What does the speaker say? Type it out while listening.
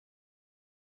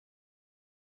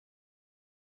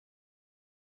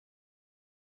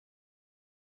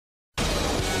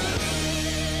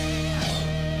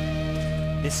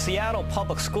Seattle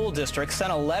Public School District sent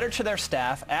a letter to their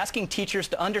staff asking teachers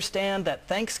to understand that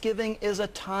Thanksgiving is a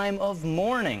time of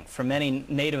mourning for many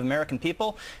Native American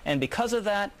people, and because of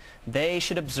that, they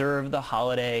should observe the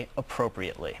holiday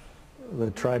appropriately. The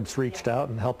tribes reached out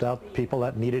and helped out people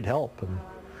that needed help,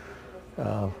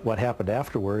 and what happened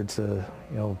afterwards,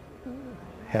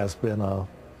 has been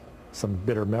some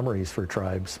bitter memories for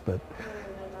tribes, but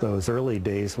those early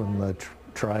days when the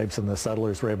tribes and the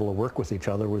settlers were able to work with each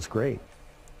other was great.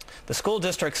 The school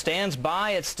district stands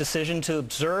by its decision to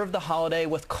observe the holiday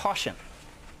with caution.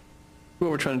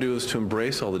 What we're trying to do is to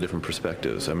embrace all the different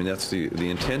perspectives. I mean, that's the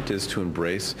intent is to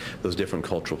embrace those different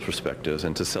cultural perspectives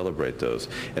and to celebrate those,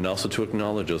 and also to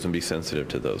acknowledge those and be sensitive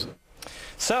to those.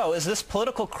 So, is this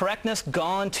political correctness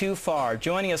gone too far?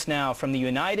 Joining us now from the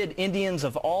United Indians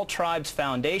of All Tribes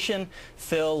Foundation,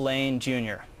 Phil Lane,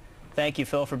 Jr. Thank you,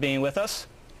 Phil, for being with us.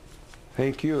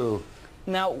 Thank you.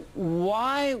 Now,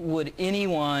 why would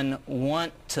anyone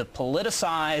want to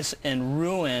politicize and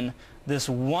ruin this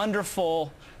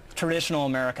wonderful traditional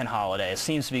American holiday? It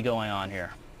seems to be going on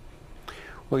here.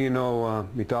 Well,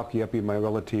 Mitaki Epi, my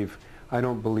relative, I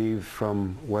don't believe,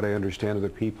 from what I understand of the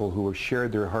people who have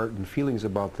shared their heart and feelings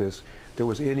about this, there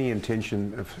was any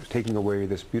intention of taking away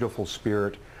this beautiful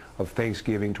spirit of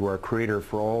thanksgiving to our Creator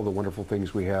for all the wonderful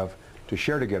things we have to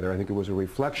share together. I think it was a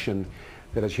reflection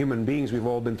that as human beings, we've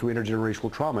all been through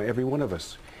intergenerational trauma, every one of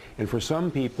us. And for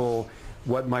some people,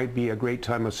 what might be a great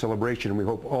time of celebration, and we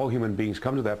hope all human beings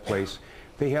come to that place,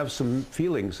 they have some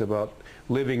feelings about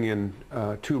living in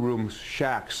two-room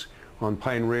shacks on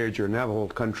Pine Ridge or Navajo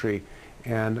country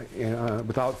and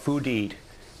without food to eat,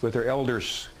 with their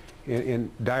elders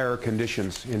in dire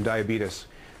conditions, in diabetes.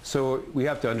 So we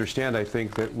have to understand, I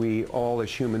think, that we all as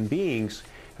human beings,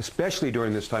 especially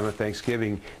during this time of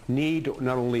Thanksgiving, need to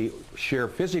not only share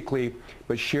physically,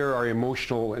 but share our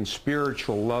emotional and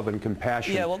spiritual love and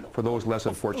compassion for those less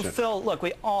unfortunate. Phil, look,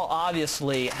 we all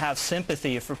obviously have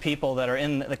sympathy for people that are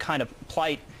in the kind of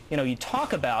plight you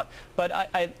talk about, but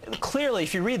clearly,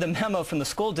 if you read the memo from the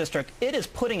school district, it is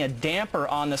putting a damper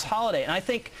on this holiday, and I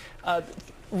think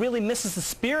really misses the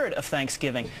spirit of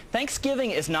Thanksgiving.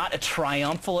 Thanksgiving is not a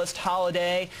triumphalist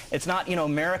holiday. It's not,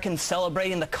 Americans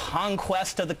celebrating the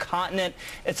conquest of the continent.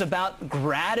 It's about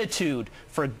gratitude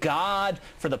for God,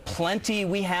 for the plenty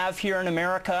we have here in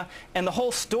America. And the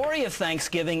whole story of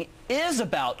Thanksgiving is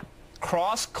about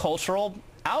cross-cultural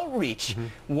outreach.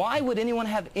 Mm-hmm. Why would anyone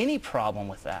have any problem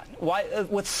with that? Why,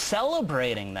 with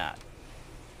celebrating that?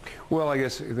 Well, I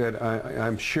guess that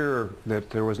I'm sure that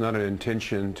there was not an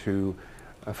intention to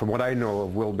from what I know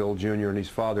of Will Bill Jr. and his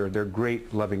father, they're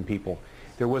great, loving people.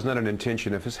 There was not an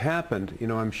intention. If this happened,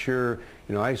 I'm sure,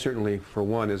 I certainly, for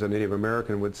one, as a Native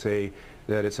American, would say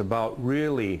that it's about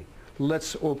really,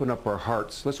 let's open up our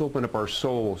hearts, let's open up our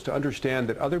souls to understand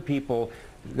that other people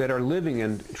that are living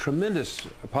in tremendous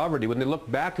poverty, when they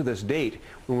look back to this date,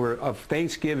 when we're of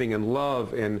thanksgiving and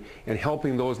love and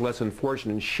helping those less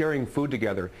unfortunate and sharing food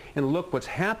together, and look what's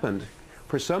happened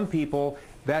for some people.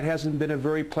 That hasn't been a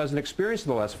very pleasant experience in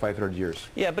the last 500 years.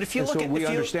 Yeah, but if you look at,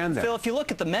 Phil, if you look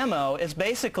at the memo, it's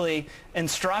basically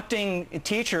instructing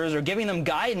teachers or giving them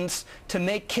guidance to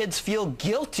make kids feel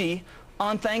guilty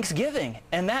on Thanksgiving,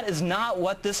 and that is not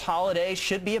what this holiday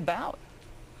should be about.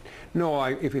 No,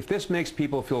 if this makes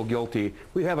people feel guilty,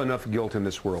 we have enough guilt in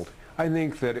this world. I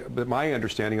think that my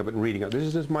understanding of it and reading it,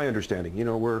 this is my understanding.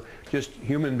 We're just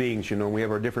human beings, we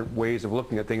have our different ways of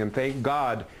looking at things, and thank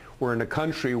God we're in a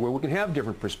country where we can have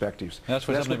different perspectives. That's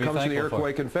what comes in the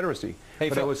Iroquois Confederacy. Hey,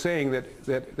 but I was saying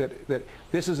that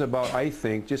this is about, I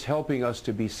think, just helping us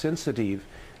to be sensitive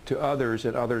to others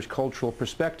and others' cultural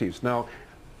perspectives. Now,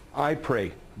 I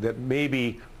pray that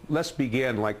maybe let's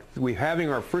begin like we're having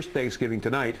our first Thanksgiving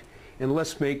tonight, and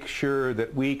let's make sure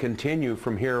that we continue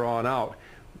from here on out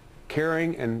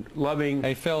caring and loving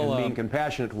hey, Phil, and being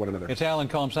compassionate to one another. It's Alan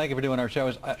Colmes. Thank you for doing our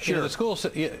show. Sure. The school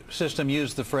system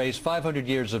used the phrase 500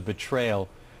 years of betrayal.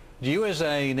 Do you as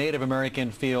a Native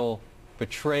American feel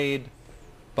betrayed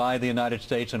by the United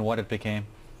States and what it became?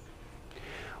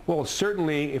 Well,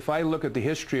 certainly, if I look at the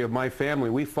history of my family,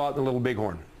 we fought in the Little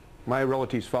Bighorn. My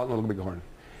relatives fought in the Little Bighorn.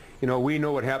 We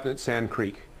know what happened at Sand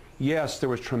Creek. Yes, there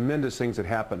was tremendous things that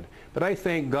happened. But I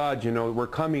thank God,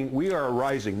 we are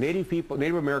arising. Native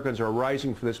Americans are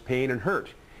arising from this pain and hurt.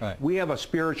 Right. We have a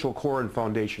spiritual core and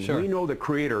foundation. Sure. We know the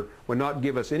Creator would not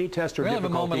give us any test or difficulty. We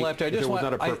have a moment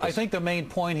left. I think the main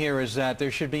point here is that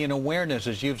there should be an awareness,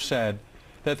 as you've said,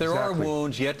 that there are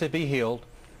wounds yet to be healed.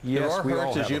 Yes, there are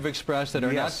hurts, as you've expressed, that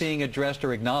are not being addressed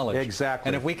or acknowledged. Exactly.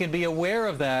 And if we can be aware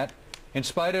of that, in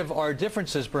spite of our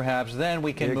differences perhaps, then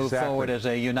we can move forward as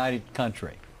a united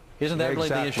country. Isn't that really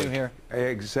the issue here?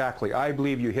 Exactly. I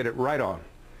believe you hit it right on.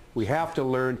 We have to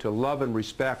learn to love and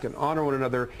respect and honor one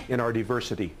another in our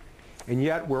diversity. And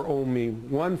yet we're only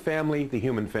one family, the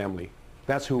human family.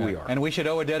 That's who we are. And we should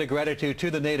owe a debt of gratitude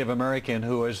to the Native American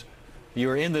who was, you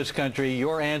were in this country,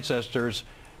 your ancestors,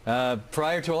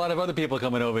 prior to a lot of other people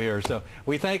coming over here. So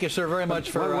we thank you, sir, very much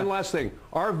for... One last thing.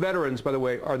 Our veterans, by the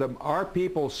way, our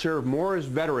people serve more as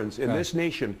veterans in this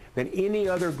nation than any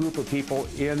other group of people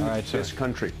in this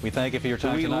country. We thank you for your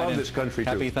time tonight. We love this country,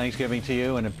 Happy too. Thanksgiving to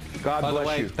you. And God by bless the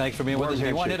way, you. Thanks for being with us. If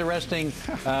you want interesting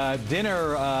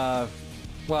dinner,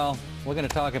 well, we're going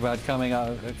to talk about coming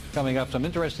up some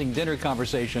interesting dinner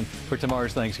conversation for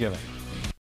tomorrow's Thanksgiving.